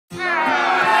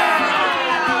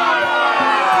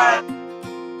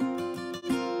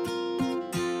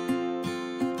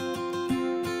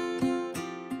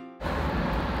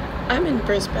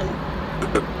Brisbane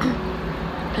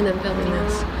and I'm filming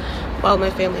this while my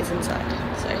family's inside.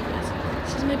 So yes,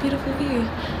 this is my beautiful view.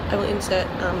 I will insert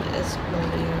a small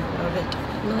video of it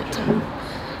nighttime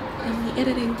in the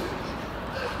editing.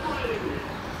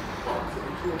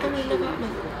 I'm in an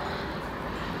apartment.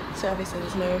 So obviously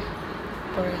there's no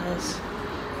borealis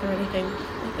or anything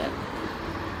like that.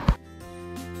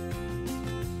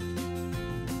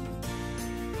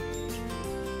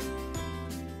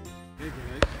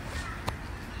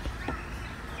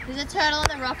 There's a turtle on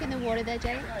the rock in the water there,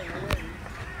 Jake.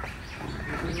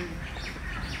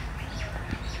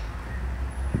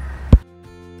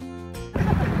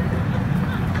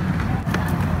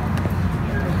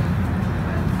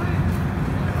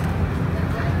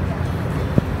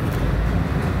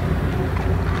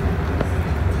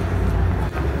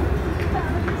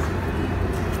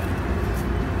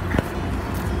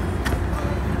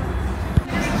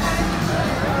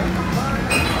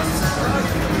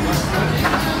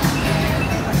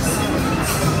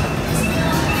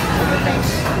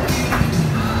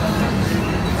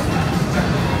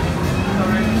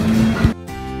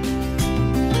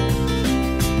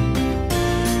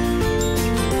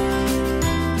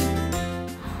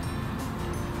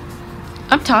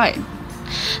 I'm tired.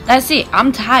 That's it,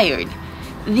 I'm tired.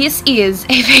 This is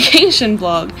a vacation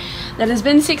vlog that has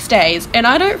been 6 days and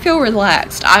I don't feel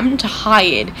relaxed. I'm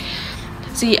tired.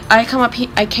 See, I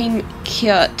came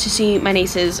here to see my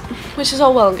nieces, which is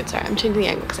all well and good. Sorry, I'm changing the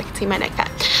angle because I can see my neck there.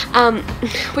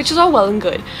 Which is all well and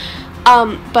good.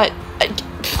 But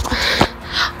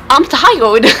I'm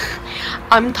tired.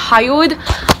 I'm tired.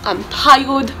 I'm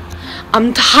tired.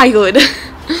 I'm tired.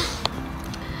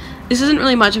 This isn't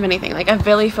really much of anything. Like, I've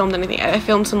barely filmed anything. I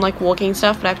filmed some like walking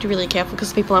stuff, but I have to be really careful because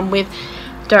the people I'm with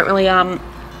don't really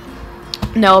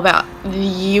know about the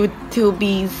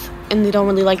YouTubies and they don't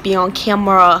really like being on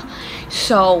camera.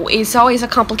 So it's always a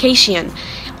complication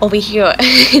over here.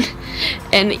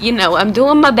 And you know, I'm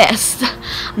doing my best.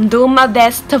 I'm doing my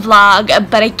best to vlog,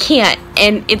 but I can't.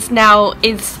 And it's now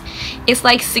it's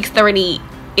like 6:30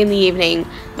 in the evening.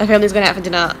 My family's going out for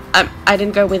dinner. I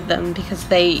didn't go with them because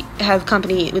they have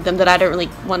company with them that I don't really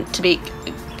want to be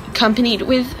accompanied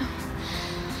with.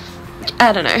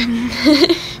 I don't know.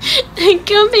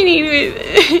 Accompanied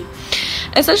with.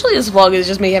 Essentially, this vlog is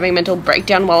just me having a mental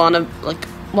breakdown while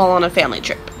on a family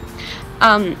trip.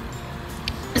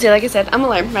 So like I said, I'm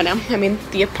alone right now. I'm in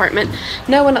the apartment.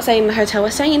 No, we're not staying in the hotel.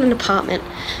 We're staying in an apartment,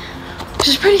 which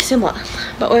is pretty similar,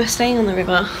 but we're staying on the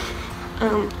river.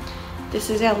 This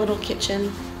is our little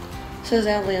kitchen. This is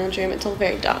our lounge room. It's all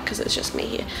very dark because it's just me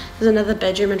here. There's another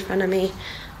bedroom in front of me.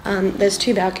 There's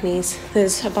 2 balconies.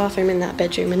 There's a bathroom in that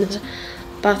bedroom and there's a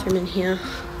bathroom in here.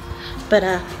 But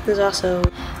there's also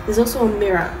a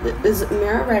mirror. There's a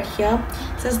mirror right here.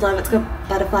 It says love. It's got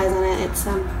butterflies on it. It's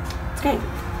great.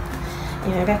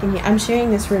 Anyway, back in here. I'm sharing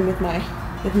this room with my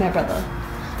brother,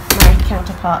 my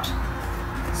counterpart.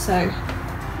 So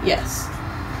yes.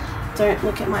 Don't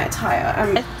look at my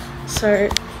attire. So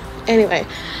anyway,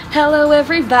 hello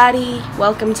everybody,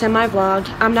 welcome to my vlog.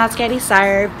 I'm not Scatty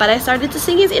Sire, but I started to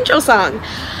sing his intro song.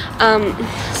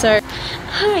 So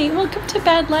hi, welcome to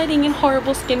bad lighting and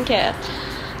horrible skincare.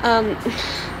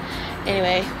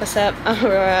 Anyway, what's up?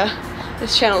 Aurora.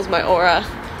 This channel's my aura.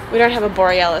 We don't have a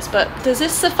borealis, but does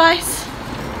this suffice?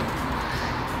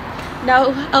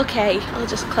 No? Okay, I'll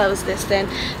just close this then.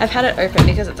 I've had it open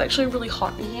because it's actually really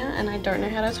hot in here and I don't know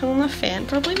how to turn on the fan,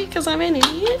 probably because I'm an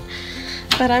idiot.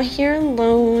 But I'm here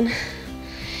alone.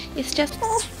 It's just me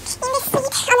in the seat on this little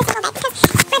bed because my brother pulled the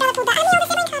I'm the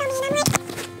oldest sibling card on me and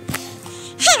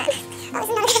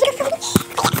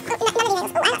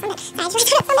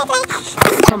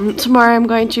I'm like, tomorrow I'm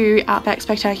going to Outback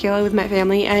Spectacular with my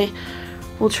family. I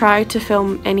will try to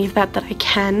film any of that I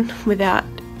can without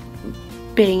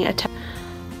being attacked.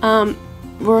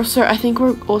 I think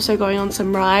we're also going on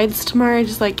some rides tomorrow,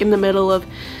 just like in the middle of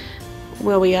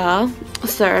where we are.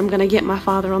 So I'm gonna get my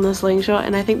father on the slingshot,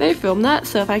 and I think they filmed that,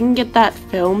 so if I can get that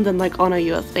filmed and like on a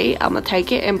USB, I'm gonna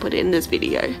take it and put it in this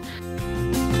video.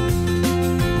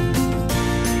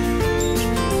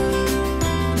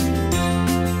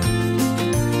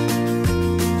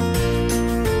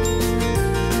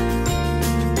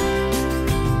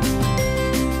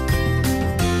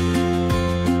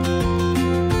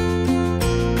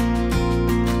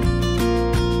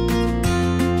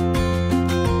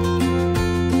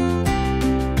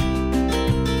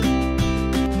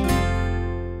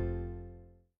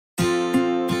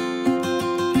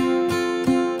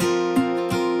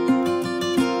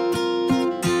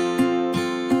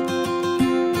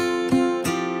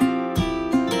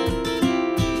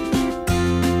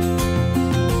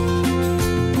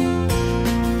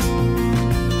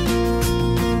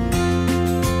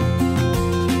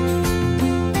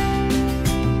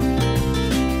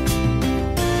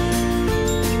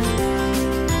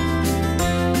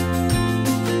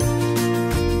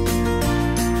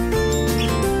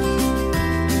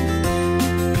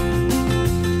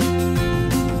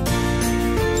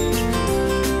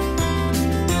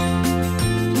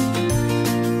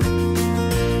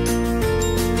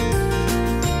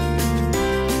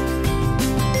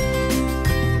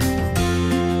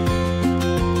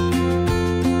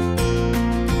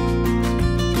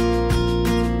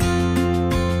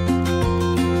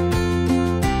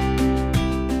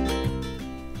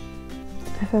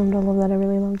 filmed all of that a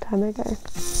really long time ago,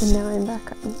 and now I'm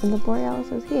back and the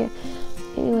Borealis is here.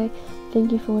 Anyway, thank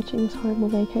you for watching this horrible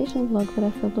vacation vlog that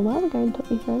I filmed a while ago and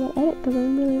took me forever to edit because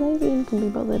I'm really lazy and can be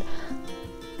bothered.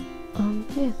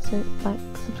 Yeah, so like,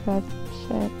 subscribe,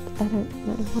 share, I don't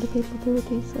know, what do people do with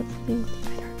these sorts of things?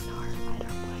 I don't